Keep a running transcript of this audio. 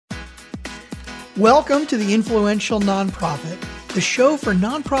Welcome to The Influential Nonprofit, the show for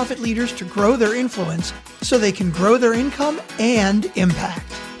nonprofit leaders to grow their influence so they can grow their income and impact.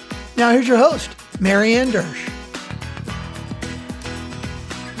 Now here's your host, Marianne Dersch.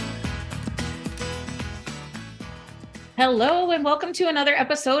 Hello, and welcome to another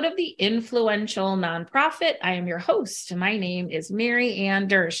episode of The Influential Nonprofit. I am your host. My name is Marianne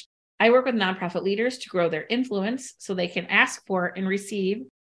Dersch. I work with nonprofit leaders to grow their influence so they can ask for and receive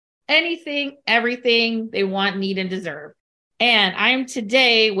anything, everything they want, need, and deserve. And I'm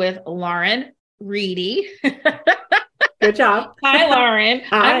today with Lauren Reedy. Good job. Hi, Lauren.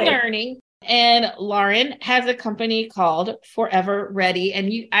 Hi. I'm learning. And Lauren has a company called Forever Ready.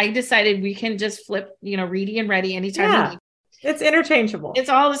 And I decided we can just flip, Reedy and Ready anytime you need. It's interchangeable. It's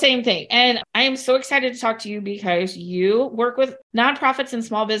all the same thing. And I am so excited to talk to you because you work with nonprofits and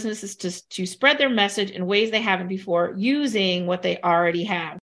small businesses to spread their message in ways they haven't before using what they already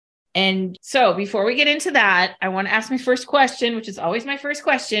have. And so before we get into that, I want to ask my first question, which is always my first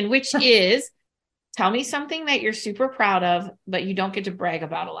question, which is, tell me something that you're super proud of, but you don't get to brag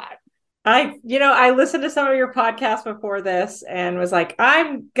about a lot. I listened to some of your podcasts before this and was like,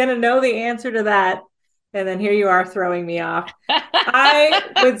 I'm going to know the answer to that. And then here you are throwing me off.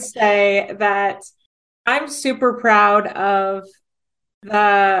 I would say that I'm super proud of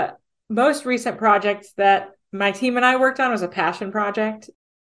the most recent project that my team and I worked on. It was a passion project.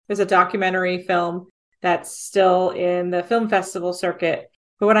 There's a documentary film that's still in the film festival circuit.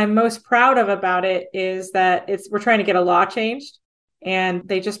 But what I'm most proud of about it is that we're trying to get a law changed. And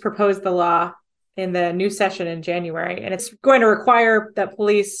they just proposed the law in the new session in January. And it's going to require that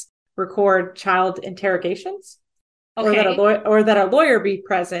police record child interrogations, or that a lawyer be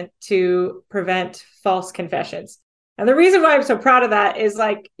present to prevent false confessions. And the reason why I'm so proud of that is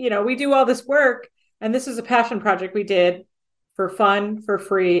we do all this work, and this is a passion project we did for fun, for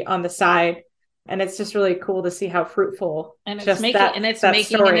free on the side. And it's just really cool to see how fruitful it's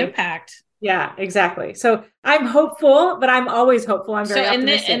making an impact. Yeah, exactly. So I'm hopeful, but I'm always hopeful. I'm very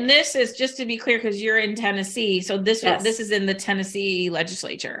optimistic. And this is, just to be clear, because you're in Tennessee. So this is in the Tennessee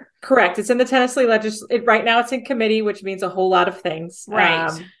legislature. Correct. It's in the Tennessee legislature. Right now it's in committee, which means a whole lot of things.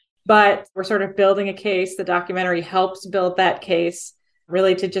 Right. But we're sort of building a case. The documentary helps build that case,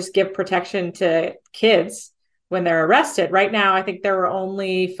 really to just give protection to kids when they're arrested. Right now, I think there are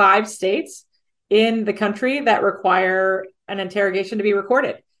only 5 states in the country that require an interrogation to be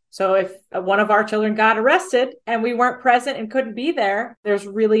recorded. So if one of our children got arrested and we weren't present and couldn't be there, there's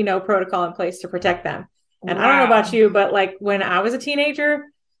really no protocol in place to protect them. And Wow. I don't know about you, but when I was a teenager,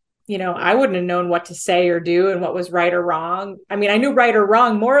 I wouldn't have known what to say or do and what was right or wrong. I mean, I knew right or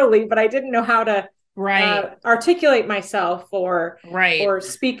wrong morally, but I didn't know how to articulate myself or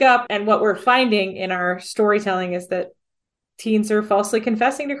speak up. And what we're finding in our storytelling is that teens are falsely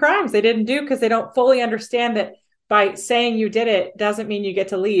confessing to crimes they didn't do because they don't fully understand that by saying you did it doesn't mean you get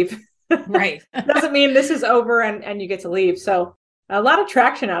to leave. Right. Doesn't mean this is over and you get to leave. So a lot of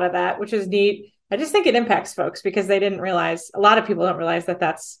traction out of that, which is neat. I just think it impacts folks because a lot of people don't realize that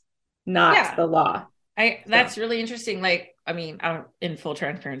that's not the law. That's really interesting. I'm in full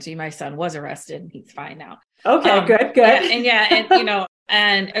transparency. My son was arrested. He's fine now. Okay, good.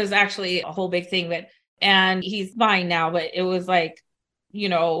 And it was actually a whole big thing and he's fine now, but it was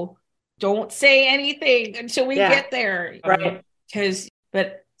don't say anything until we get there. Right.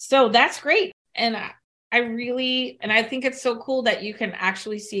 So that's great. And I think it's so cool that you can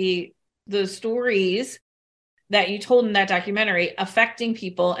actually see the stories that you told in that documentary affecting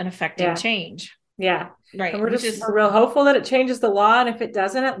people and affecting change. Yeah. Right. And we're real hopeful that it changes the law. And if it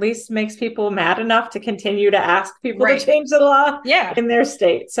doesn't, at least makes people mad enough to continue to ask people to change the law in their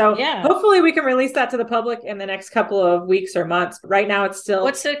state. So hopefully we can release that to the public in the next couple of weeks or months. But right now it's still...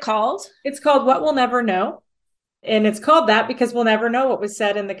 What's it called? It's called What We'll Never Know. And it's called that because we'll never know what was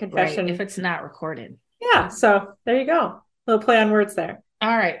said in the confession. Right, if it's not recorded. Yeah. So there you go. A little play on words there.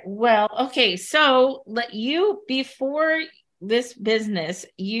 All right. Well, okay. So before this business,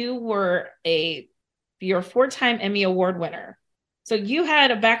 you're a 4-time Emmy Award winner. So you had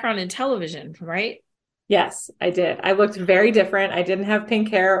a background in television, right? Yes, I did. I looked very different. I didn't have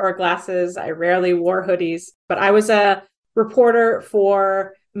pink hair or glasses. I rarely wore hoodies, but I was a reporter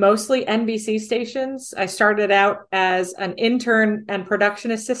for mostly NBC stations. I started out as an intern and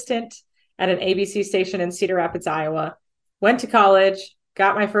production assistant at an ABC station in Cedar Rapids, Iowa. Went to college,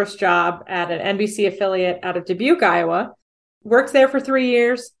 got my first job at an NBC affiliate out of Dubuque, Iowa. Worked there for 3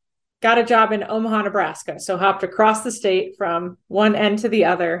 years. Got a job in Omaha, Nebraska. So hopped across the state from one end to the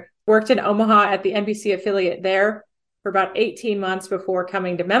other. Worked in Omaha at the NBC affiliate there for about 18 months before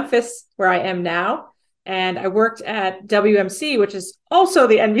coming to Memphis, where I am now. And I worked at WMC, which is also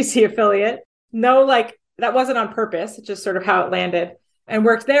the NBC affiliate, no, like that wasn't on purpose. It's just sort of how it landed, and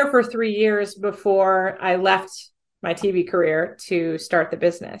worked there for 3 years before I left my TV career to start the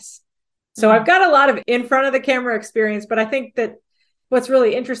business. So I've got a lot of in front of the camera experience, but I think that what's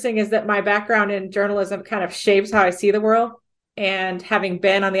really interesting is that my background in journalism kind of shapes how I see the world. And having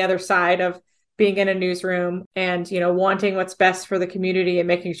been on the other side of being in a newsroom and, wanting what's best for the community and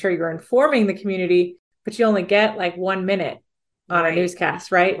making sure you're informing the community, but you only get like 1 minute on a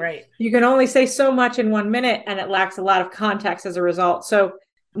newscast, right? Right. You can only say so much in 1 minute, and it lacks a lot of context as a result. So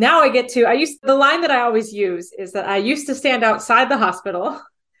now the line that I always use is that I used to stand outside the hospital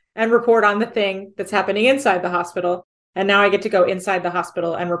and report on the thing that's happening inside the hospital. And now I get to go inside the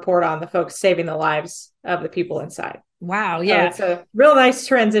hospital and report on the folks saving the lives of the people inside. Wow. Yeah. So it's a real nice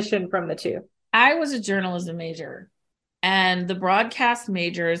transition from the two. I was a journalism major, and the broadcast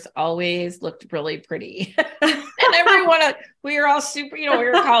majors always looked really pretty. And everyone, we were all super, we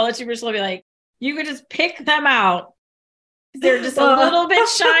were college super slow. Be like, you could just pick them out. They're just a little bit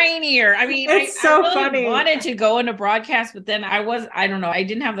shinier. I mean, I really funny. wanted to go into broadcast, but then I don't know, I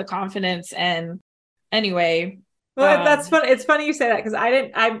didn't have the confidence. And anyway. Well, that's fun. It's funny you say that, because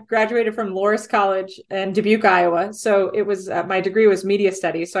I graduated from Loras College in Dubuque, Iowa. So it was, my degree was media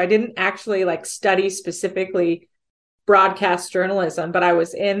studies. So I didn't actually study specifically broadcast journalism, but I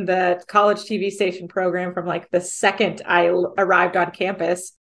was in the college TV station program from the second I arrived on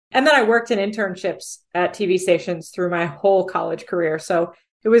campus. And then I worked in internships at TV stations through my whole college career. So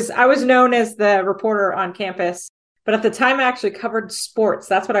I was known as the reporter on campus. But at the time, I actually covered sports.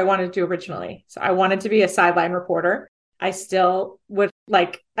 That's what I wanted to do originally. So I wanted to be a sideline reporter. I still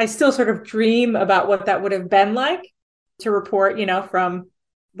sort of dream about what that would have been like to report, from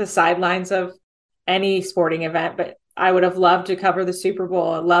the sidelines of any sporting event. But I would have loved to cover the Super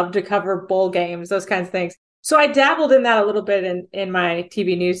Bowl. I loved to cover bowl games, those kinds of things. So I dabbled in that a little bit in my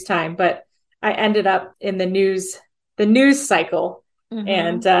TV news time, but I ended up in the news cycle. Mm-hmm.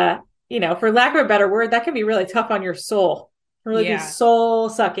 And, for lack of a better word, that can be really tough on your soul. Really be soul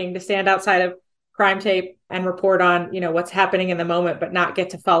sucking to stand outside of crime tape and report on, what's happening in the moment, but not get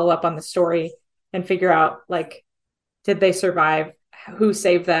to follow up on the story and figure out, did they survive? Who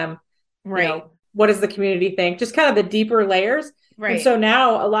saved them? Right. What does the community think? Just kind of the deeper layers. Right. And so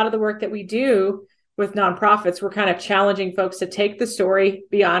now a lot of the work that we do with nonprofits, we're kind of challenging folks to take the story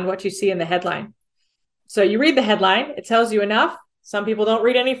beyond what you see in the headline. So you read the headline, it tells you enough. Some people don't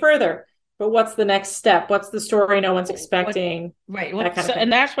read any further, but what's the next step? What's the story no one's expecting? Right.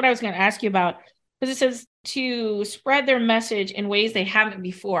 And that's what I was going to ask you about, because it says to spread their message in ways they haven't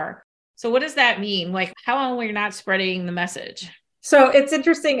before. So what does that mean? How long we're not spreading the message? So it's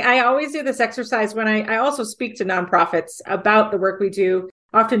interesting. I always do this exercise when I also speak to nonprofits about the work we do,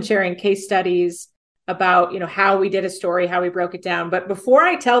 often sharing case studies about, how we did a story, how we broke it down. But before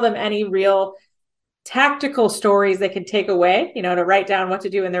I tell them any real tactical stories they can take away, to write down what to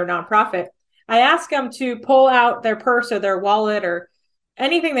do in their nonprofit, I ask them to pull out their purse or their wallet or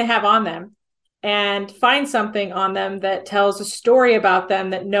anything they have on them and find something on them that tells a story about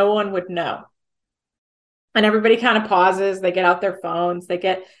them that no one would know. And everybody kind of pauses. They get out their phones, they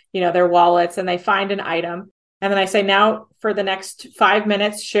get, their wallets, and they find an item. And then I say, now for the next 5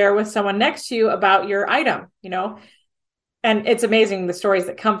 minutes, share with someone next to you about your item, and it's amazing the stories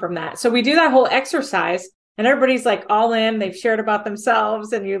that come from that. So we do that whole exercise and everybody's all in, they've shared about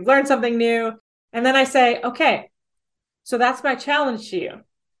themselves and you've learned something new. And then I say, okay, so that's my challenge to you.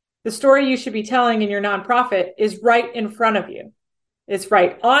 The story you should be telling in your nonprofit is right in front of you. It's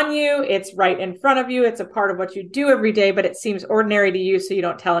right on you. It's right in front of you. It's a part of what you do every day, but it seems ordinary to you, so you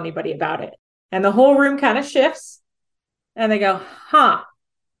don't tell anybody about it. And the whole room kind of shifts and they go, huh.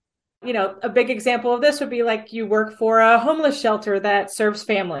 A big example of this would be you work for a homeless shelter that serves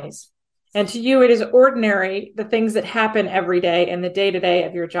families. And to you, it is ordinary, the things that happen every day in the day-to-day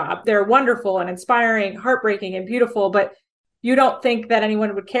of your job. They're wonderful and inspiring, heartbreaking and beautiful, but you don't think that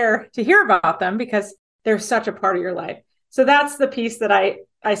anyone would care to hear about them because they're such a part of your life. So that's the piece that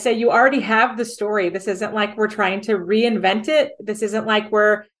I say, you already have the story. This isn't like we're trying to reinvent it. This isn't like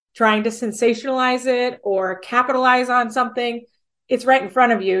we're trying to sensationalize it or capitalize on something. It's right in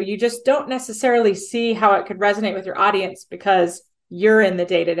front of you. You just don't necessarily see how it could resonate with your audience because you're in the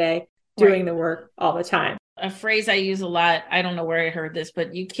day-to-day doing the work all the time. A phrase I use a lot, I don't know where I heard this,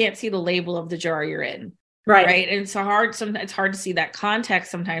 but you can't see the label of the jar you're in. Right. Right. And it's hard to see that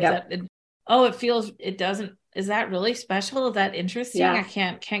context sometimes. Yep. It doesn't, is that really special? Is that interesting? Yeah. I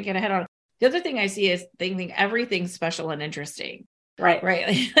can't get ahead on it. The other thing I see is they think everything's special and interesting. Right.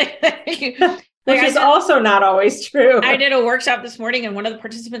 Right. Which is also not always true. I did a workshop this morning and one of the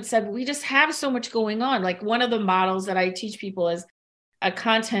participants said, we just have so much going on. One of the models that I teach people is a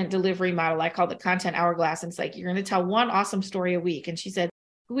content delivery model. I call it content hourglass. And it's like, you're going to tell one awesome story a week. And she said,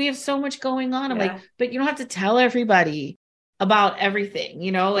 we have so much going on. I'm like, but you don't have to tell everybody about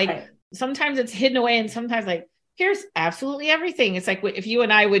everything, like sometimes it's hidden away. And sometimes like, here's absolutely everything. It's like if you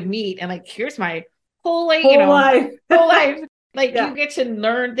and I would meet and like, here's my whole life. Like you get to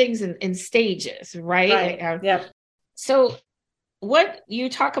learn things in stages, right? So what you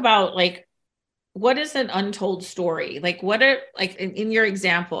talk about, like, what is an untold story? Like, what are, like, in your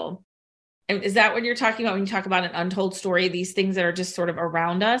example, is that what you're talking about when you talk about an untold story, these things that are just sort of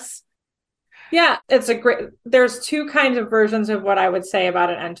around us? Yeah, there's two kinds of versions of what I would say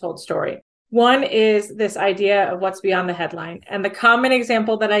about an untold story. One is this idea of what's beyond the headline. And the common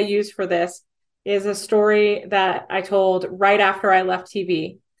example that I use for this is a story that I told right after I left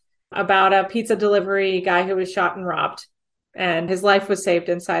TV about a pizza delivery guy who was shot and robbed, and his life was saved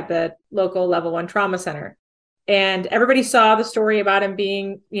inside the local level 1 trauma center. And everybody saw the story about him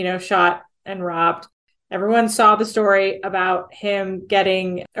being, shot and robbed. Everyone saw the story about him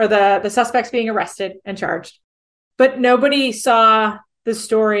the suspects being arrested and charged. But nobody saw the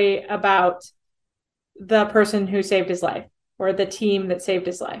story about the person who saved his life or the team that saved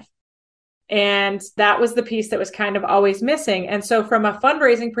his life. And that was the piece that was kind of always missing. And so from a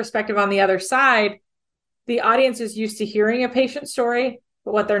fundraising perspective on the other side, the audience is used to hearing a patient story,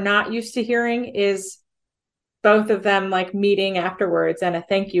 but what they're not used to hearing is both of them like meeting afterwards and a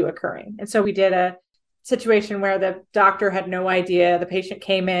thank you occurring. And so we did a situation where the doctor had no idea. The patient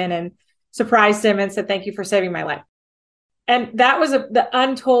came in and surprised him and said, "Thank you for saving my life." And that was the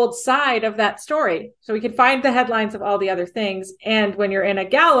untold side of that story. So we could find the headlines of all the other things. And when you're in a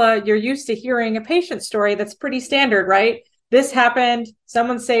gala, you're used to hearing a patient story that's pretty standard, right? This happened,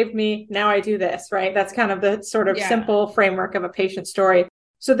 someone saved me, now I do this, right? That's kind of the sort of simple framework of a patient story.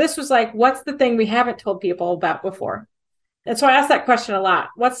 So this was like, what's the thing we haven't told people about before? And so I asked that question a lot.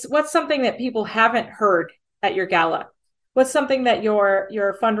 What's something that people haven't heard at your gala? What's something that your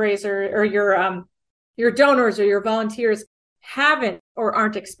fundraiser or your donors or your volunteers haven't or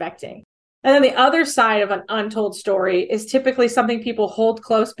aren't expecting? And then the other side of an untold story is typically something people hold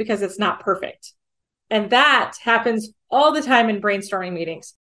close because it's not perfect. And that happens all the time in brainstorming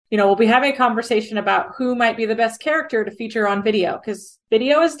meetings. We'll be having a conversation about who might be the best character to feature on video, because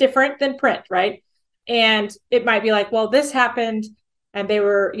video is different than print, right? And it might be like, well, this happened and they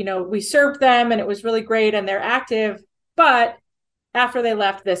were, we served them and it was really great and they're active, but after they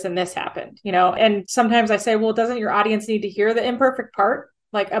left, this and this happened, and sometimes I say, well, doesn't your audience need to hear the imperfect part,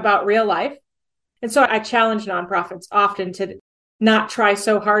 like about real life? And so I challenge nonprofits often to not try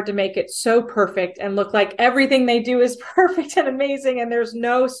so hard to make it so perfect and look like everything they do is perfect and amazing. And there's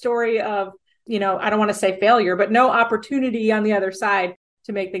no story of, I don't want to say failure, but no opportunity on the other side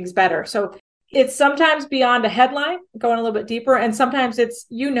to make things better. So it's sometimes beyond a headline, going a little bit deeper. And sometimes it's,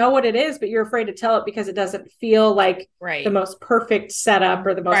 what it is, but you're afraid to tell it because it doesn't feel like the most perfect setup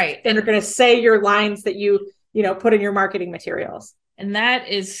or the most, and you're going to say your lines that you put in your marketing materials. And that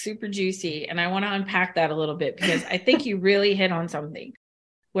is super juicy. And I want to unpack that a little bit, because I think you really hit on something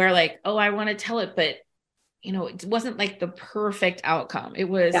where like, oh, I want to tell it, but it wasn't like the perfect outcome. It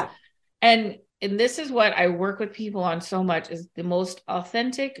was, and this is what I work with people on so much, is the most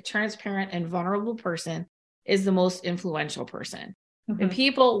authentic, transparent, and vulnerable person is the most influential person. Mm-hmm. And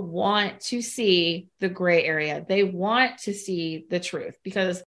people want to see the gray area. They want to see the truth,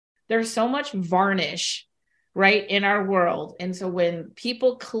 because there's so much varnish, right, in our world. And so when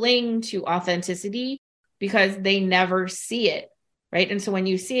people cling to authenticity because they never see it, right? And so when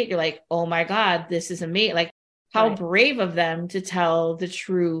you see it, you're like, oh my God, this is amazing. Like, how brave of them to tell the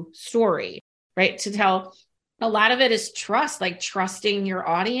true story, right? To tell, a lot of it is trust, like trusting your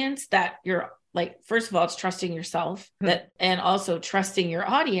audience, that you're like, first of all, it's trusting yourself, and also trusting your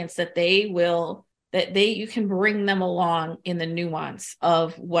audience that you can bring them along in the nuance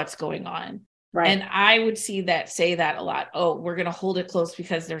of what's going on. Right. And I would say that a lot. Oh, we're going to hold it close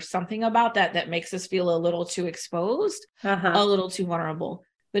because there's something about that makes us feel a little too exposed, a little too vulnerable.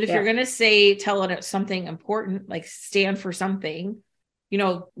 But if you're going to tell it something important, like stand for something,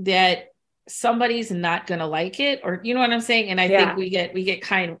 that somebody's not going to like it, or you know what I'm saying? And I think we get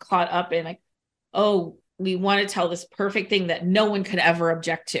kind of caught up in like, oh, we want to tell this perfect thing that no one could ever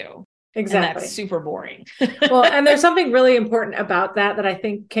object to. Exactly. And that's super boring. Well, and there's something really important about that I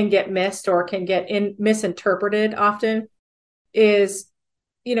think can get missed or can get misinterpreted often is,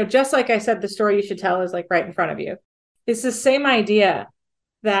 just like I said, the story you should tell is like right in front of you. It's the same idea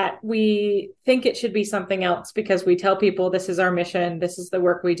that we think it should be something else because we tell people this is our mission, this is the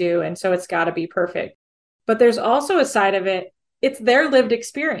work we do, and so it's got to be perfect. But there's also a side of it it's their lived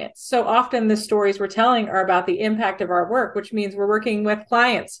experience. So often the stories we're telling are about the impact of our work, which means we're working with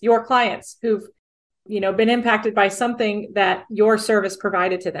clients, your clients who've, been impacted by something that your service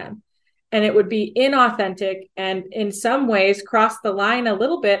provided to them. And it would be inauthentic and in some ways cross the line a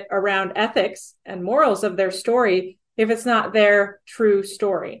little bit around ethics and morals of their story if it's not their true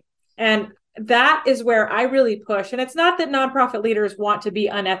story. And that is where I really push. And it's not that nonprofit leaders want to be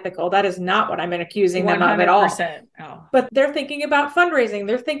unethical. That is not what I'm accusing them of at all. Oh. But they're thinking about fundraising.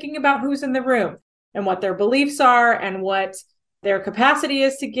 They're thinking about who's in the room and what their beliefs are and what their capacity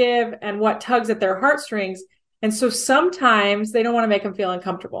is to give and what tugs at their heartstrings. And so sometimes they don't want to make them feel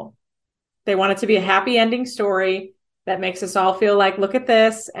uncomfortable. They want it to be a happy ending story that makes us all feel like, look at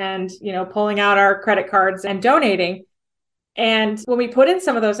this, and, pulling out our credit cards and donating. And when we put in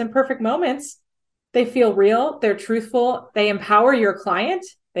some of those imperfect moments, they feel real, they're truthful, they empower your client,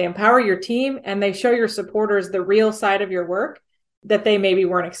 they empower your team, and they show your supporters the real side of your work that they maybe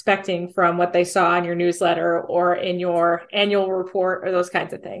weren't expecting from what they saw in your newsletter or in your annual report or those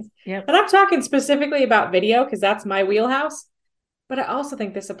kinds of things. Yep. And I'm talking specifically about video because that's my wheelhouse. But I also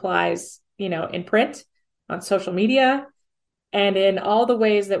think this applies, in print, on social media, and in all the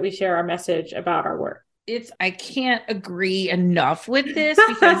ways that we share our message about our work. I can't agree enough with this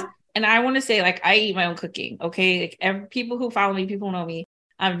because, and I want to say, like, I eat my own cooking. Okay. Like, people who follow me, people know me.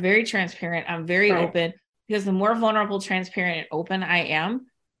 I'm very transparent. I'm very open, because the more vulnerable, transparent, and open I am,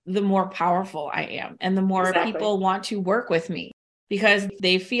 the more powerful I am. And the more people want to work with me because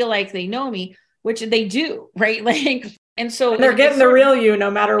they feel like they know me, which they do, right? Like, and so they're getting the real you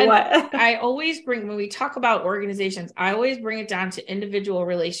no matter what. I always bring, when we talk about organizations, I always bring it down to individual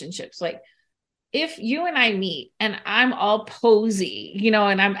relationships. Like, if you and I meet and I'm all posy,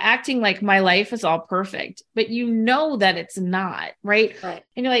 and I'm acting like my life is all perfect, but that it's not, right? Right.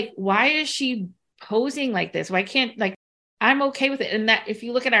 And you're like, why is she posing like this? Why can't, like, I'm okay with it. And that, if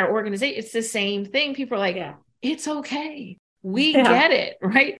you look at our organization, it's the same thing. People are like, it's okay. We get it,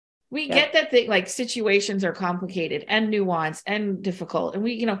 right? We get that like situations are complicated and nuanced and difficult.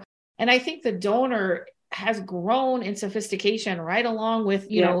 And and I think the donor has grown in sophistication right along with,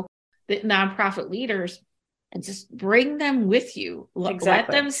 the nonprofit leaders, and just bring them with you. Let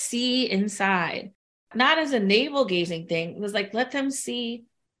them see inside, not as a navel gazing thing. It was like, let them see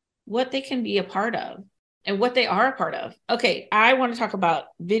what they can be a part of and what they are a part of. Okay. I want to talk about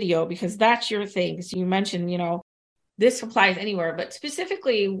video because that's your thing. So you mentioned, this applies anywhere, but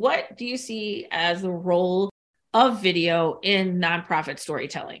specifically, what do you see as the role of video in nonprofit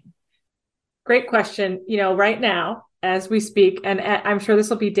storytelling? Great question. Right now, as we speak, and I'm sure this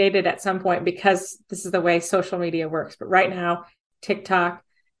will be dated at some point because this is the way social media works. But right now, TikTok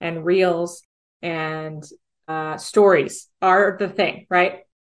and Reels and stories are the thing, right?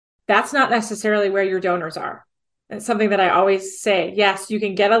 That's not necessarily where your donors are. It's something that I always say. Yes, you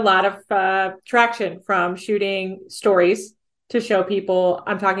can get a lot of traction from shooting stories to show people.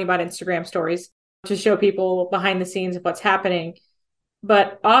 I'm talking about Instagram stories to show people behind the scenes of what's happening.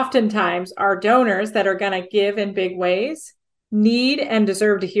 But oftentimes our donors that are going to give in big ways need and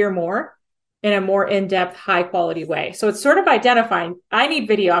deserve to hear more in a more in-depth, high quality way. So it's sort of identifying, I need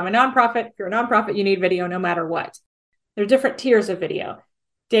video. I'm a nonprofit. If you're a nonprofit, you need video no matter what. There are different tiers of video: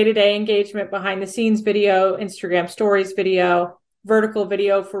 day-to-day engagement, behind the scenes video, Instagram stories video, vertical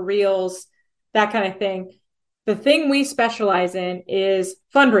video for Reels, that kind of thing. The thing we specialize in is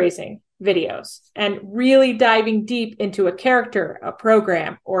fundraising videos and really diving deep into a character, a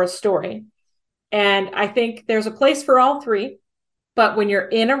program, or a story. And I think there's a place for all three. But when you're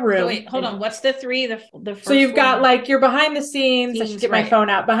in a room, so wait, hold on. What's the three? The first so you've got like your behind the scenes. I should get my phone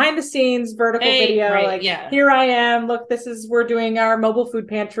out. Behind the scenes, vertical video. Here I am. Look, we're doing our mobile food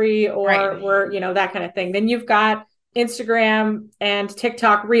pantry, or we're that kind of thing. Then you've got Instagram and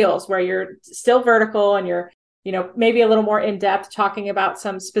TikTok Reels, where you're still vertical and you're maybe a little more in depth, talking about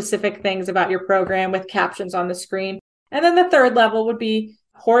some specific things about your program with captions on the screen. And then the third level would be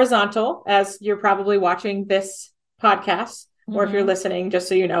horizontal, as you're probably watching this podcast. Or if you're listening, just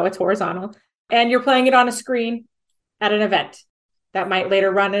so you know, it's horizontal. And you're playing it on a screen at an event that might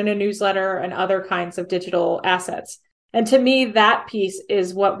later run in a newsletter and other kinds of digital assets. And to me, that piece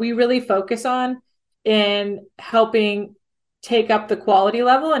is what we really focus on in helping take up the quality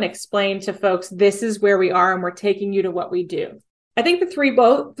level and explain to folks, this is where we are and we're taking you to what we do. I think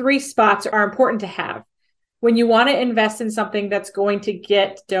the three spots are important to have. When you want to invest in something that's going to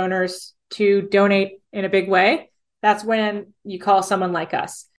get donors to donate in a big way, that's when you call someone like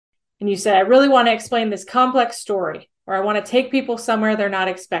us and you say, I really want to explain this complex story, or I want to take people somewhere they're not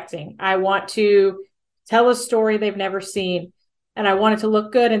expecting. I want to tell a story they've never seen, and I want it to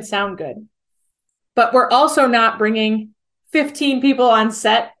look good and sound good. But we're also not bringing 15 people on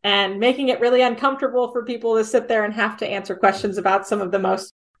set and making it really uncomfortable for people to sit there and have to answer questions about some of the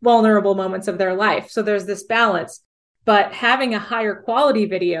most vulnerable moments of their life. So there's this balance. But having a higher quality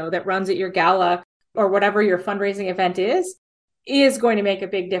video that runs at your gala or whatever your fundraising event is going to make a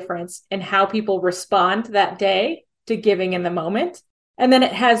big difference in how people respond that day to giving in the moment. And then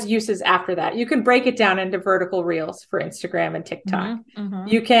it has uses after that. You can break it down into vertical reels for Instagram and TikTok.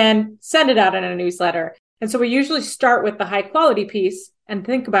 You can send it out in a newsletter. And so we usually start with the high quality piece and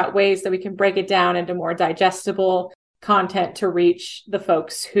think about ways that we can break it down into more digestible content to reach the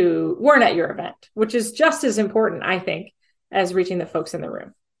folks who weren't at your event, which is just as important, I think, as reaching the folks in the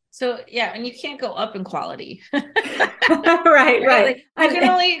room. So yeah, and you can't go up in quality. right. Like, you can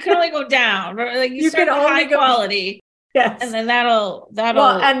only go down. Like you start with high quality. Yes. And then that'll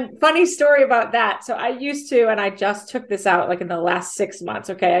well, and funny story about that. So I used to, and I just took this out like in the last 6 months.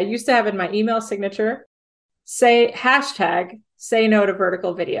 Okay. I used to have in my email signature, say no to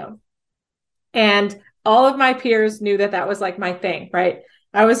vertical video. And all of my peers knew that was like my thing, right?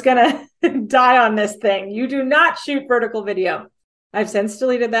 I was going to die on this thing. You do not shoot vertical video. I've since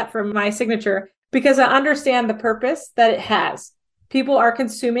deleted that from my signature because I understand the purpose that it has. People are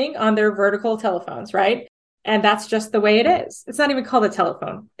consuming on their vertical telephones, right? And that's just the way it is. It's not even called a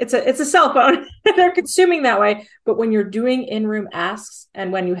telephone. It's a cell phone. They're consuming that way. But when you're doing in-room asks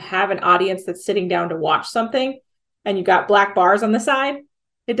and when you have an audience that's sitting down to watch something and you got black bars on the side,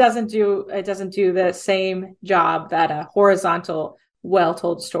 it doesn't do the same job that a horizontal,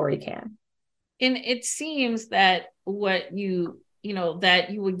 well-told story can. And it seems that what that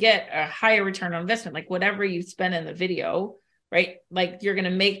you would get a higher return on investment, like whatever you spend in the video, right? Like you're going to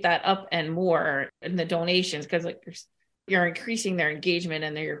make that up and more in the donations because like you're increasing their engagement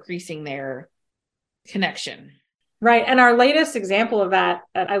and they're increasing their connection. Right. And our latest example of that,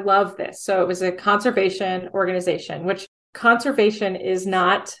 I love this. So it was a conservation organization, which conservation is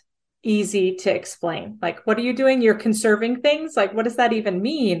not easy to explain. Like, what are you doing? You're conserving things. Like, what does that even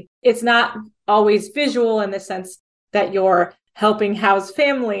mean? It's not always visual in the sense that you're helping house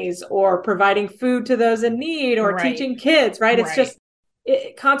families or providing food to those in need or teaching kids, right? It's just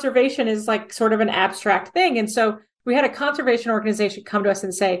conservation is like sort of an abstract thing. And so we had a conservation organization come to us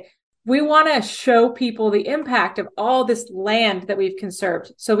and say, we want to show people the impact of all this land that we've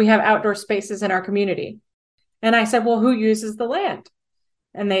conserved. So we have outdoor spaces in our community. And I said, well, who uses the land?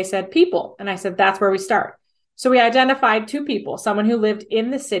 And they said, people. And I said, that's where we start. So we identified 2 people, someone who lived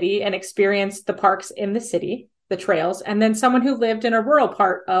in the city and experienced the parks in the city, the trails, and then someone who lived in a rural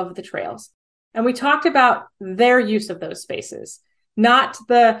part of the trails. And we talked about their use of those spaces, not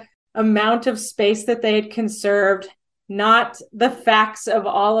the amount of space that they had conserved, not the facts of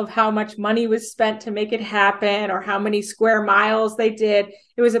all of how much money was spent to make it happen or how many square miles they did.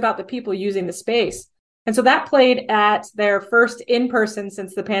 It was about the people using the space. And so that played at their first in-person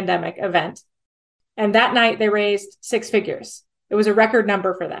since the pandemic event. And that night they raised 6 figures. It was a record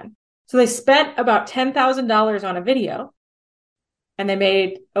number for them. So they spent about $10,000 on a video and they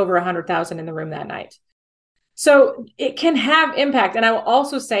made over $100,000 in the room that night. So it can have impact. And I will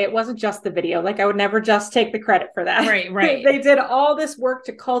also say it wasn't just the video. Like I would never just take the credit for that. Right. They did all this work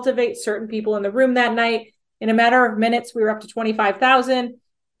to cultivate certain people in the room that night. In a matter of minutes, we were up to 25,000.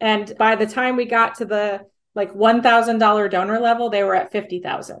 And by the time we got to the like $1,000 donor level, they were at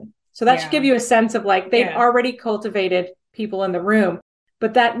 50,000. So that should give you a sense of like, they've already cultivated people in the room.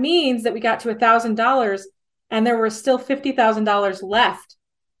 But that means that we got to $1,000 and there was still $50,000 left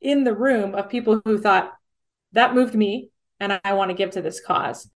in the room of people who thought that moved me and I want to give to this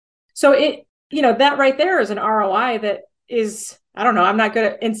cause. So it, that right there is an ROI that is, I don't know, I'm not good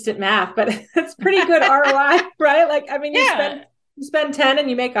at instant math, but it's pretty good ROI, right? Like, I mean, you spend 10 and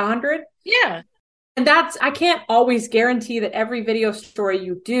you make 100. Yeah. And I can't always guarantee that every video story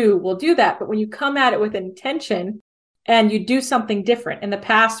you do will do that. But when you come at it with intention and you do something different, in the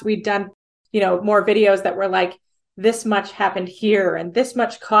past, we'd done, more videos that were like, this much happened here and this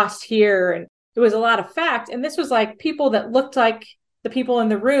much cost here. And it was a lot of fact. And this was like people that looked like the people in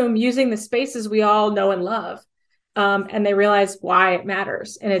the room using the spaces we all know and love. And they realized why it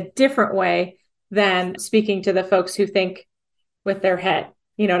matters in a different way than speaking to the folks who think with their head.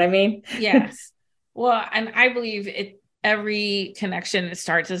 You know what I mean? Yes. Well, and I believe every connection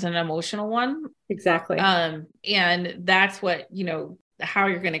starts as an emotional one. Exactly. And that's what, how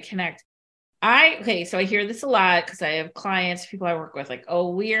you're going to connect. So I hear this a lot because I have clients, people I work with, like, oh,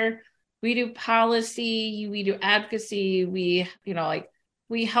 we do policy, we do advocacy, we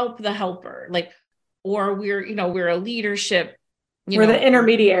help the helper, like, or we're a leadership. We're the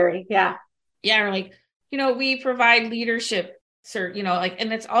intermediary. Yeah. Yeah. Or like, we provide leadership,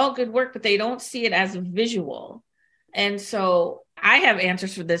 and it's all good work, but they don't see it as visual. And so I have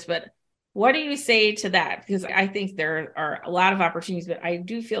answers for this, but what do you say to that? Because I think there are a lot of opportunities, but I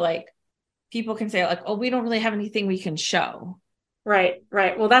do feel like people can say like, oh, we don't really have anything we can show. Right.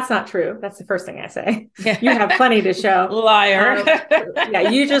 Well, that's not true. That's the first thing I say. You have plenty to show. Liar. Yeah,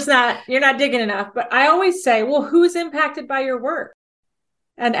 you're not digging enough. But I always say, well, who's impacted by your work?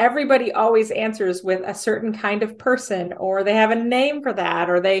 And everybody always answers with a certain kind of person, or they have a name for that,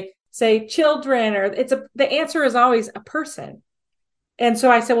 or they say children, or the answer is always a person. And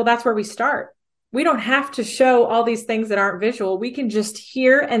so I said, well, that's where we start. We don't have to show all these things that aren't visual. We can just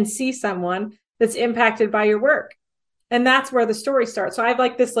hear and see someone that's impacted by your work. And that's where the story starts. So I have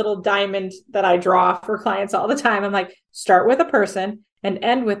like this little diamond that I draw for clients all the time. I'm like, start with a person and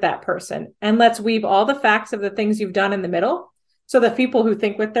end with that person. And let's weave all the facts of the things you've done in the middle. So the people who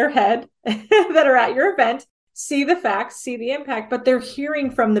think with their head that are at your event see the facts, see the impact, but they're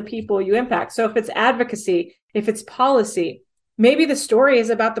hearing from the people you impact. So if it's advocacy, if it's policy, maybe the story is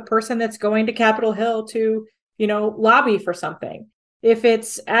about the person that's going to Capitol Hill to, lobby for something. If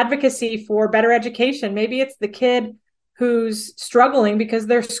it's advocacy for better education, maybe it's the kid who's struggling because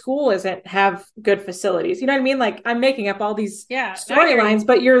their school doesn't have good facilities. You know what I mean? Like, I'm making up all these storylines,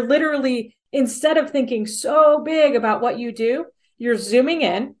 but you're literally, instead of thinking so big about what you do, you're zooming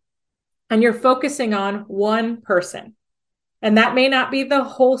in and you're focusing on one person. And that may not be the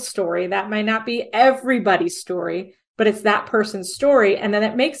whole story. That might not be everybody's story, but it's that person's story. And then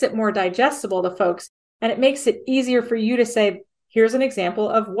it makes it more digestible to folks. And it makes it easier for you to say, here's an example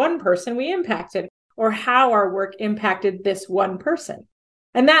of one person we impacted, or how our work impacted this one person.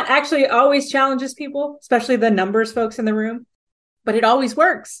 And that actually always challenges people, especially the numbers folks in the room. But it always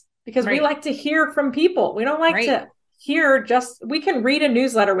works because we like to hear from people. We don't like to hear we can read a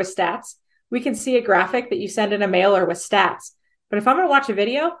newsletter with stats. We can see a graphic that you send in a mailer with stats. But if I'm going to watch a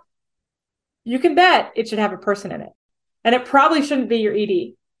video, you can bet it should have a person in it. And it probably shouldn't be your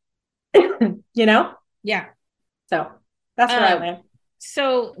ED. Yeah. So that's where I land.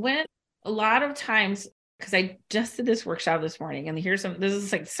 So when a lot of times, because I just did this workshop this morning, and this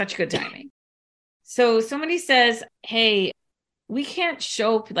is like such good timing. So somebody says, hey, we can't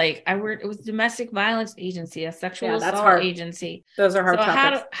show, like, it was domestic violence agency, a sexual assault agency. Those are hard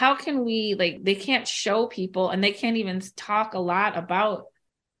topics. How can we, like, they can't show people, and they can't even talk a lot about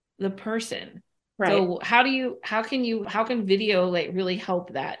the person. Right. So how can video like really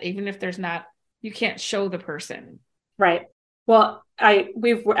help that, even if you can't show the person? Right. Well,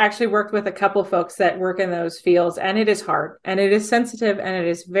 we've actually worked with a couple folks that work in those fields, and it is hard and it is sensitive, and it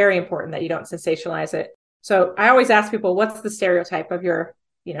is very important that you don't sensationalize it. So I always ask people, what's the stereotype of your,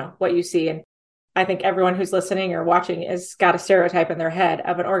 what you see? And I think everyone who's listening or watching has got a stereotype in their head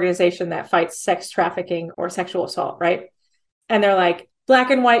of an organization that fights sex trafficking or sexual assault, right? And they're like,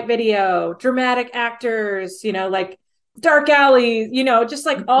 black and white video, dramatic actors, like dark alleys, just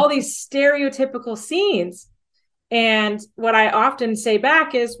like all these stereotypical scenes. And what I often say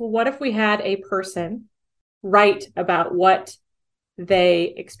back is, well, what if we had a person write about what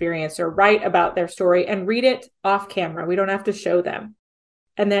they experience or write about their story and read it off camera? We don't have to show them.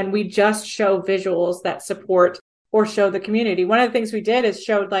 And then we just show visuals that support or show the community. One of the things we did is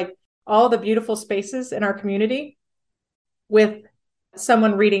showed like all the beautiful spaces in our community with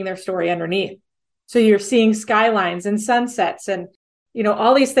someone reading their story underneath. So you're seeing skylines and sunsets and,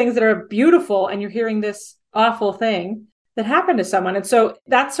 all these things that are beautiful, and you're hearing this awful thing that happened to someone. And so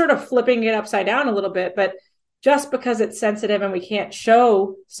that's sort of flipping it upside down a little bit, but just because it's sensitive and we can't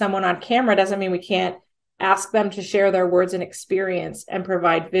show someone on camera doesn't mean we can't ask them to share their words and experience and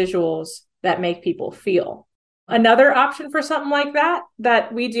provide visuals that make people feel. Another option for something like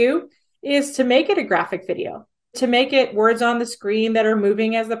that we do is to make it a graphic video, to make it words on the screen that are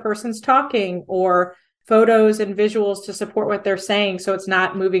moving as the person's talking, or photos and visuals to support what they're saying. So it's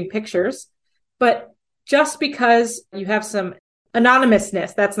not moving pictures. But just because you have some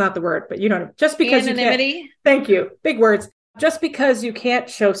anonymousness, that's not the word, but just because anonymity. Thank you. Big words. Just because you can't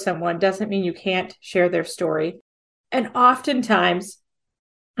show someone doesn't mean you can't share their story. And oftentimes,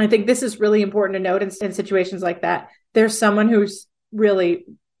 I think this is really important to note in situations like that, there's someone who's really,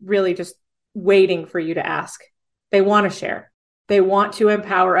 really just waiting for you to ask. They want to share. They want to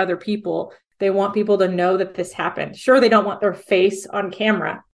empower other people. They want people to know that this happened. Sure, they don't want their face on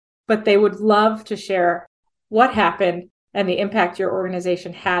camera, but they would love to share what happened and the impact your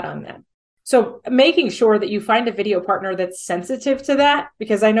organization had on them. So making sure that you find a video partner that's sensitive to that,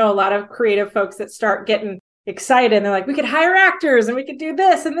 because I know a lot of creative folks that start getting excited and they're like, we could hire actors and we could do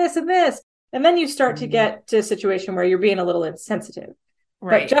this and this and this. And then you start to get to a situation where you're being a little insensitive.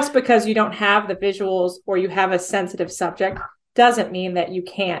 Right. But just because you don't have the visuals or you have a sensitive subject doesn't mean that you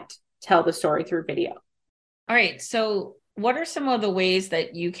can't tell the story through video. All right. So what are some of the ways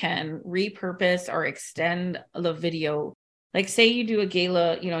that you can repurpose or extend the video? Like say you do a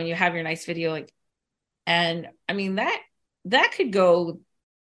gala, and you have your nice video, and I mean, that could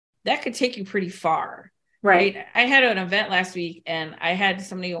take you pretty far. Right. I had an event last week and I had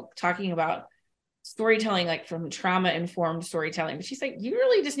somebody talking about storytelling, like from trauma-informed storytelling. But she's like, you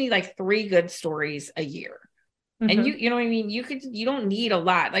really just need like 3 good stories a year. And you know what I mean? You don't need a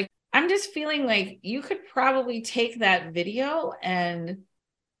lot. Like, I'm just feeling like you could probably take that video and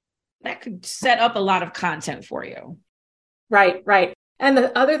that could set up a lot of content for you. Right, right. And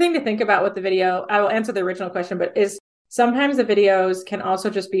the other thing to think about with the video, I will answer the original question, but is sometimes the videos can also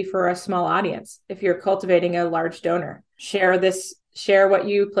just be for a small audience. If you're cultivating a large donor, share what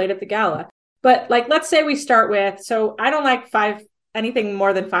you played at the gala. But like, let's say we start with, so I don't like anything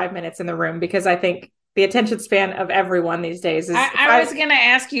more than 5 minutes in the room, because I think the attention span of everyone these days is. I was going to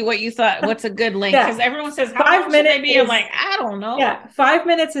ask you what you thought, what's a good length? Because everyone says, how 5 long should minutes they be? I'm like, I don't know. Yeah, 5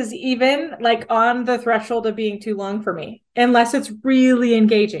 minutes is even like on the threshold of being too long for me, unless it's really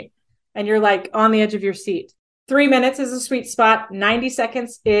engaging and you're like on the edge of your seat. 3 minutes is a sweet spot. 90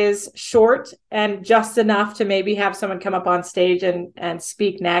 seconds is short and just enough to maybe have someone come up on stage and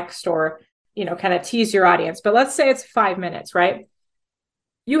speak next, or, kind of tease your audience. But let's say it's 5 minutes, right?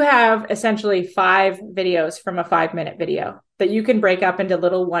 You have essentially 5 videos from a 5-minute video that you can break up into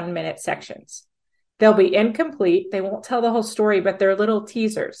little 1-minute sections. They'll be incomplete. They won't tell the whole story, but they're little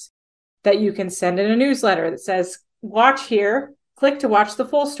teasers that you can send in a newsletter that says, watch here, click to watch the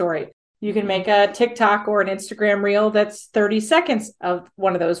full story. You can make a TikTok or an Instagram reel that's 30 seconds of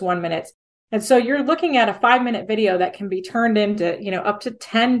one of those 1 minutes. And so you're looking at a 5-minute video that can be turned into, up to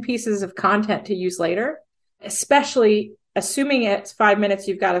 10 pieces of content to use later, especially assuming it's 5 minutes,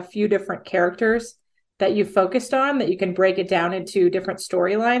 you've got a few different characters that you've focused on, that you can break it down into different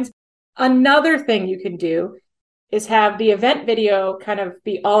storylines. Another thing you can do is have the event video kind of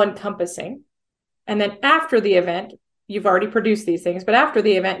be all encompassing. And then after the event, you've already produced these things, but after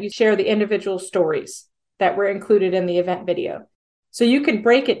the event, you share the individual stories that were included in the event video. So you can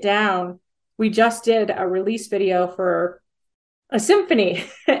break it down. We just did a release video for a symphony,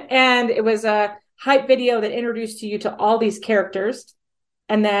 and it was a hype video that introduced you to all these characters.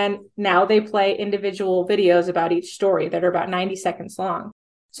 And then now they play individual videos about each story that are about 90 seconds long.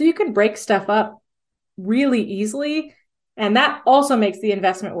 So you can break stuff up really easily. And that also makes the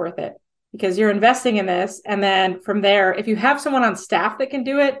investment worth it, because you're investing in this. And then from there, if you have someone on staff that can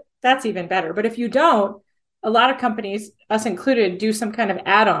do it, that's even better. But if you don't, a lot of companies, us included, do some kind of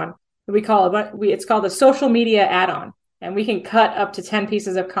add-on. It's called a social media add-on. And we can cut up to 10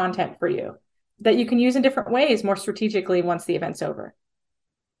 pieces of content for you that you can use in different ways more strategically once the event's over.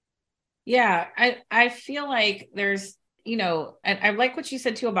 Yeah, I feel like there's, and I like what you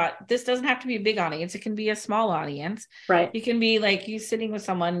said too about this doesn't have to be a big audience. It can be a small audience. Right. You can be like you sitting with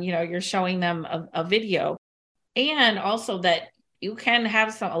someone, you're showing them a video, and also that you can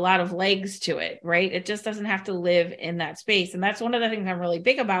have a lot of legs to it, right? It just doesn't have to live in that space. And that's one of the things I'm really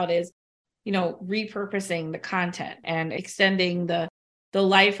big about is, repurposing the content and extending the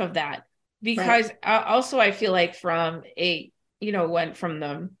life of that. Because also I feel like from went from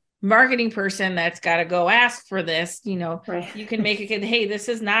the marketing person that's got to go ask for this, you can make it, hey, this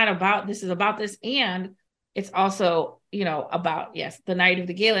is about this. And it's also, about, yes, the night of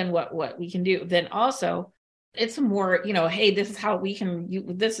the gala and what we can do. Then also it's more, hey, this is how we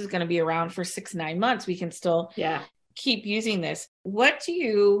can, this is going to be around for 6-9 months. We can still keep using this. What do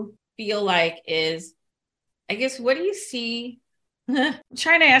you feel like is, I guess, what do you see? I'm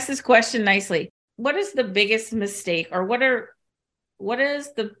trying to ask this question nicely. What is the biggest mistake, or what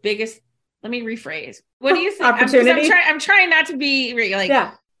is the biggest, let me rephrase. What do you think? Opportunity? I'm trying not to be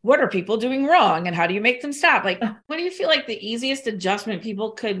like, what are people doing wrong and how do you make them stop? Like, what do you feel like the easiest adjustment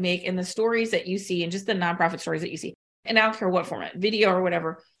people could make in the stories that you see and just the nonprofit stories that you see? And I don't care what format, video or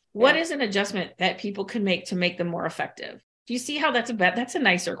whatever. What is an adjustment that people could make to make them more effective? Do you see how that's a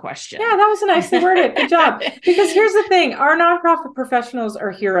nicer question? Yeah, that was a nicely worded. Good job. Because here's the thing, our nonprofit professionals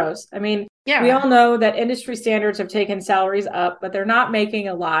are heroes. I mean, we all know that industry standards have taken salaries up, but they're not making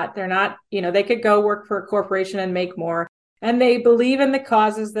a lot. They're not, they could go work for a corporation and make more. And they believe in the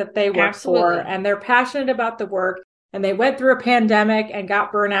causes that they work for, and they're passionate about the work. And they went through a pandemic and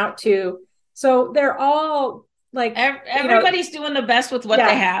got burnout too. So they're all like, everybody's doing the best with what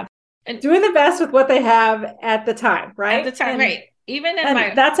they have. And doing the best with what they have at the time, right? At the time, right. Even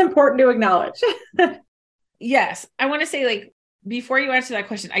that's important to acknowledge. Yes. I want to say, like, before you answer that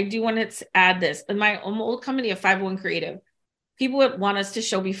question, I do want to add this. In my old company of 501 Creative, people would want us to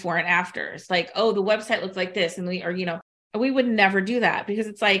show before and afters. Like, oh, the website looks like this. And we would never do that, because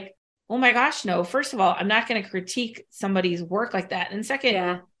it's like, oh my gosh, no. First of all, I'm not going to critique somebody's work like that. And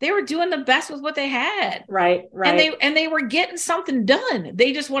second, they were doing the best with what they had. Right. And they were getting something done.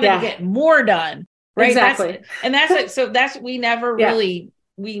 They just wanted to get more done. Right. Exactly. We never really,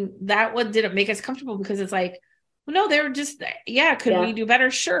 that one didn't make us comfortable because it's like, well, no, they were just, could we do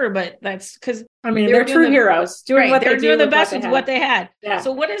better? Sure. But that's because they're true heroes doing what they're they doing the best with what they had. Yeah.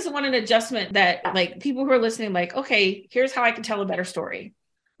 So what is an adjustment that like people who are listening, like, okay, here's how I can tell a better story.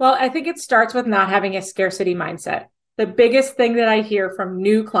 Well, I think it starts with not having a scarcity mindset. The biggest thing that I hear from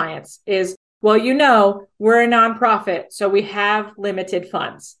new clients is, well, we're a nonprofit, so we have limited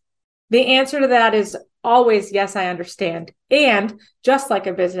funds. The answer to that is always, yes, I understand. And just like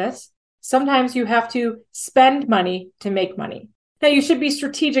a business, sometimes you have to spend money to make money. Now, you should be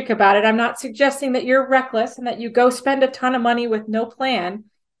strategic about it. I'm not suggesting that you're reckless and that you go spend a ton of money with no plan,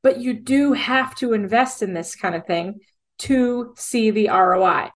 but you do have to invest in this kind of thing to see the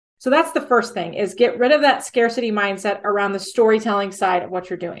ROI. So that's the first thing, is get rid of that scarcity mindset around the storytelling side of what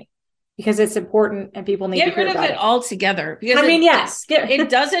you're doing, because it's important and people need to hear about it. Get rid of it altogether. Because it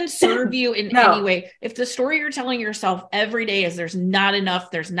doesn't serve you in any way. If the story you're telling yourself every day is there's not enough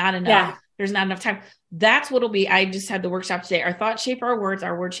time, that's what'll be. I just had the workshop today. Our thoughts shape our words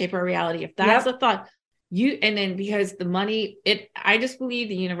shape our reality. If that's the thought, because the money, I just believe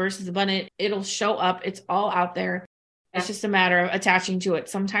the universe is abundant. It'll show up. It's all out there. It's just a matter of attaching to it.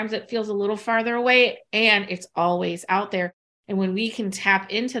 Sometimes it feels a little farther away and it's always out there. And when we can tap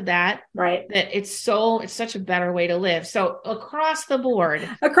into that, that it's such a better way to live. So across the board,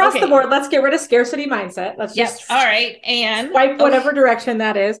 let's get rid of scarcity mindset. Let's just all right. And swipe whatever direction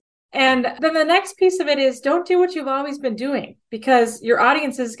that is. And then the next piece of it is don't do what you've always been doing, because your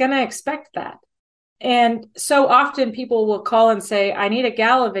audience is going to expect that. And so often people will call and say, I need a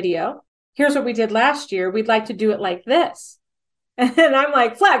gala video. Here's what we did last year. We'd like to do it like this. And I'm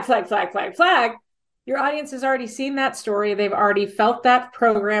like, flag, flag, flag, flag, flag. Your audience has already seen that story. They've already felt that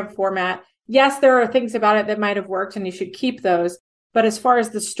program format. Yes, there are things about it that might have worked and you should keep those. But as far as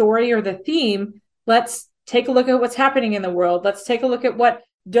the story or the theme, let's take a look at what's happening in the world. Let's take a look at what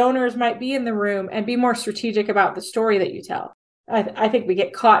donors might be in the room and be more strategic about the story that you tell. I think we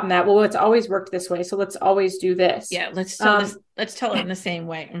get caught in that. Well, it's always worked this way, so let's always do this. Yeah, let's tell it in the same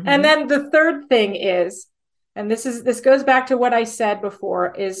way. Mm-hmm. And then the third thing is, and this goes back to what I said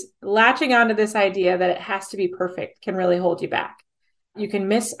before, is latching onto this idea that it has to be perfect can really hold you back. You can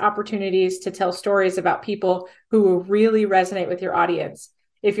miss opportunities to tell stories about people who will really resonate with your audience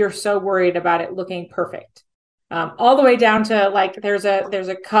if you're so worried about it looking perfect. All the way down to like there's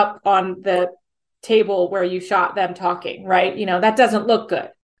a cup on the table where you shot them talking, right? That doesn't look good.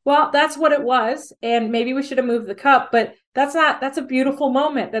 Well, that's what it was. And maybe we should have moved the cup, but that's a beautiful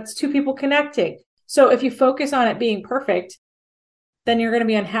moment. That's two people connecting. So if you focus on it being perfect, then you're going to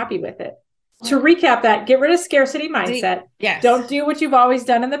be unhappy with it. To recap that, get rid of scarcity mindset. Yes. Don't do what you've always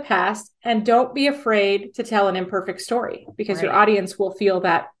done in the past, and don't be afraid to tell an imperfect story, because your audience will feel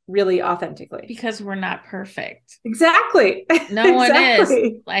that really authentically. Because we're not perfect. Exactly. No one is.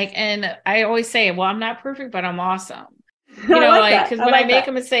 And I always say, well, I'm not perfect, but I'm awesome. Because when I make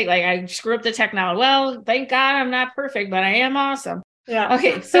a mistake, like I screw up the technology. Well, thank God I'm not perfect, but I am awesome. Yeah.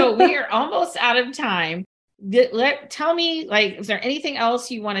 Okay. So we are almost out of time. Tell me, is there anything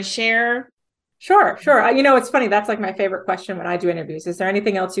else you want to share? Sure. It's funny. That's like my favorite question when I do interviews. Is there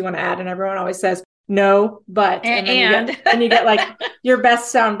anything else you want to add? And everyone always says, no, but, and you get like your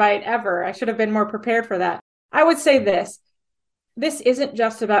best soundbite ever. I should have been more prepared for that. I would say this isn't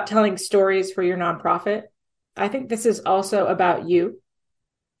just about telling stories for your nonprofit. I think this is also about you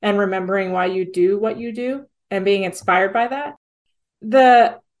and remembering why you do what you do and being inspired by that.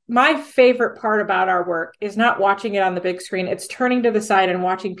 My favorite part about our work is not watching it on the big screen. It's turning to the side and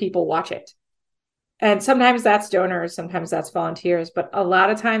watching people watch it. And sometimes that's donors, sometimes that's volunteers, but a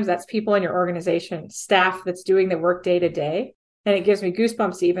lot of times that's people in your organization, staff that's doing the work day to day. And it gives me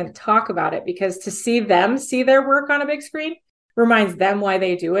goosebumps to even talk about it, because to see them see their work on a big screen reminds them why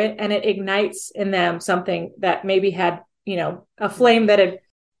they do it. And it ignites in them something that maybe had, a flame that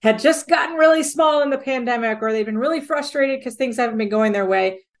had just gotten really small in the pandemic, or they've been really frustrated because things haven't been going their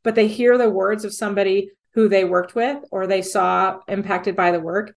way, but they hear the words of somebody who they worked with or they saw impacted by the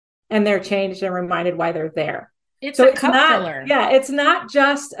work, and they're changed and reminded why they're there. It's a cup filler. Yeah, it's not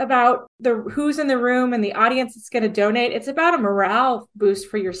just about who's in the room and the audience that's going to donate. It's about a morale boost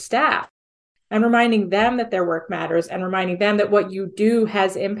for your staff and reminding them that their work matters and reminding them that what you do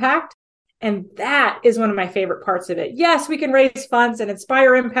has impact. And that is one of my favorite parts of it. Yes, we can raise funds and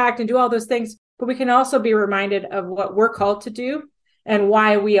inspire impact and do all those things, but we can also be reminded of what we're called to do and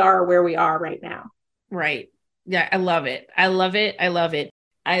why we are where we are right now. Right. Yeah, I love it. I love it. I love it.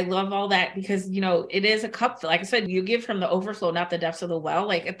 I love all that because, it is a cup. Like I said, you give from the overflow, not the depths of the well.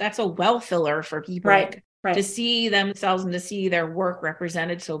 Like that's a well filler for people to see themselves and to see their work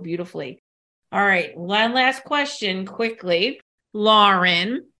represented so beautifully. All right. One last question quickly,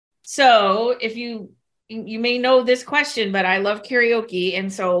 Lauren. So if you may know this question, but I love karaoke.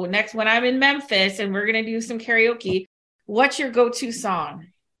 And so next, when I'm in Memphis and we're going to do some karaoke, what's your go-to song?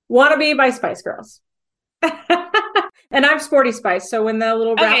 Wanna Be by Spice Girls. And I'm Sporty Spice, so when the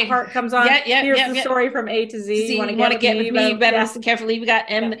little rap part comes on, here's the story from A to Z. You want to get with me? Better listen carefully. We got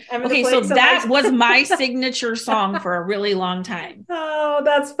M. Okay, so that was my signature song for a really long time. Oh,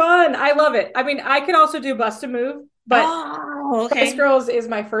 that's fun. I love it. I mean, I can also do Bust a Move, but Spice Girls is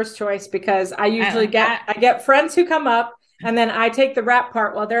my first choice because I usually get friends who come up, and then I take the rap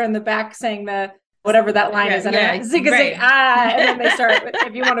part while they're in the back saying the whatever that line is, and zig zig and then they start.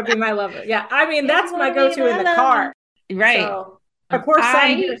 If you want to be my lover, I mean that's my go-to in the car. Right. So, of course,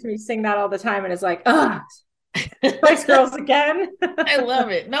 son hears me sing that all the time and is like, Spice Girls again. I love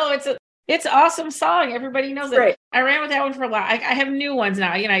it. No, it's an awesome song. Everybody knows it. I ran with that one for a while. I have new ones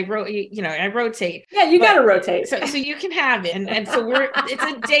now. I rotate. Yeah, you got to rotate. So you can have it. And so it's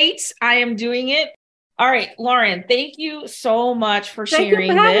a date. I am doing it. All right, Lauren, thank you so much for sharing Thank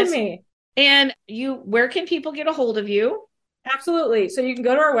you for having this. me. And where can people get a hold of you? Absolutely. So you can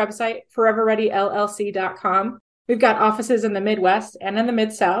go to our website, foreverreadyllc.com. We've got offices in the Midwest and in the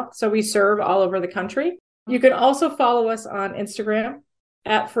Mid-South, so we serve all over the country. You can also follow us on Instagram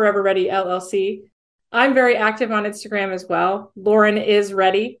at Forever Ready LLC. I'm very active on Instagram as well. Lauren is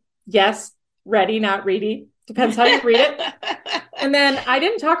ready. Yes, ready, not ready. Depends how you read it. And then I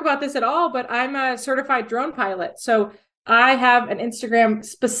didn't talk about this at all, but I'm a certified drone pilot. So I have an Instagram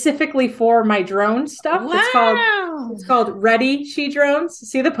specifically for my drone stuff. Wow. It's called Ready She Drones.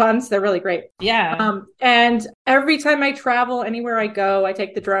 See the puns? They're really great. Yeah. And every time I travel, anywhere I go, I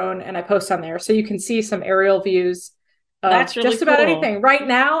take the drone and I post on there. So you can see some aerial views of That's really just about cool. anything. Right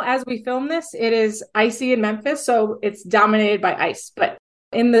now, as we film this, it is icy in Memphis. So it's dominated by ice. But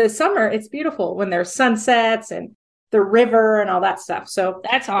in the summer, it's beautiful when there's sunsets and the river and all that stuff. So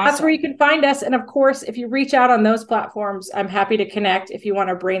that's awesome. That's where you can find us. And of course, if you reach out on those platforms, I'm happy to connect if you want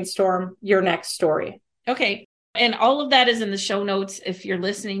to brainstorm your next story. Okay. And all of that is in the show notes. If you're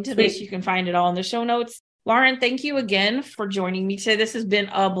listening to this, you can find it all in the show notes. Lauren, thank you again for joining me today. This has been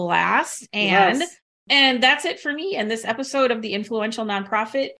a blast. And that's it for me and this episode of The Influential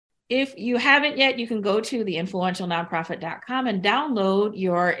Nonprofit. If you haven't yet, you can go to theinfluentialnonprofit.com and download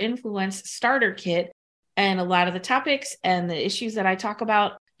your Influence Starter Kit. And a lot of the topics and the issues that I talk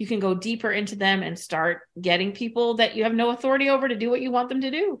about, you can go deeper into them and start getting people that you have no authority over to do what you want them to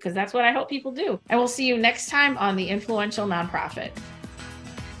do, because that's what I hope people do. And we'll see you next time on The Influential Nonprofit.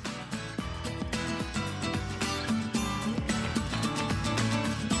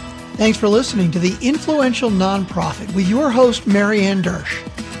 Thanks for listening to The Influential Nonprofit with your host, Marianne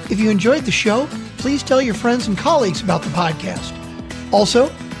Dersch. If you enjoyed the show, please tell your friends and colleagues about the podcast. Also,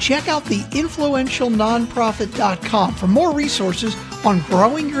 check out theinfluentialnonprofit.com for more resources on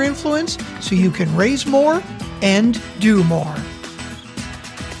growing your influence so you can raise more and do more.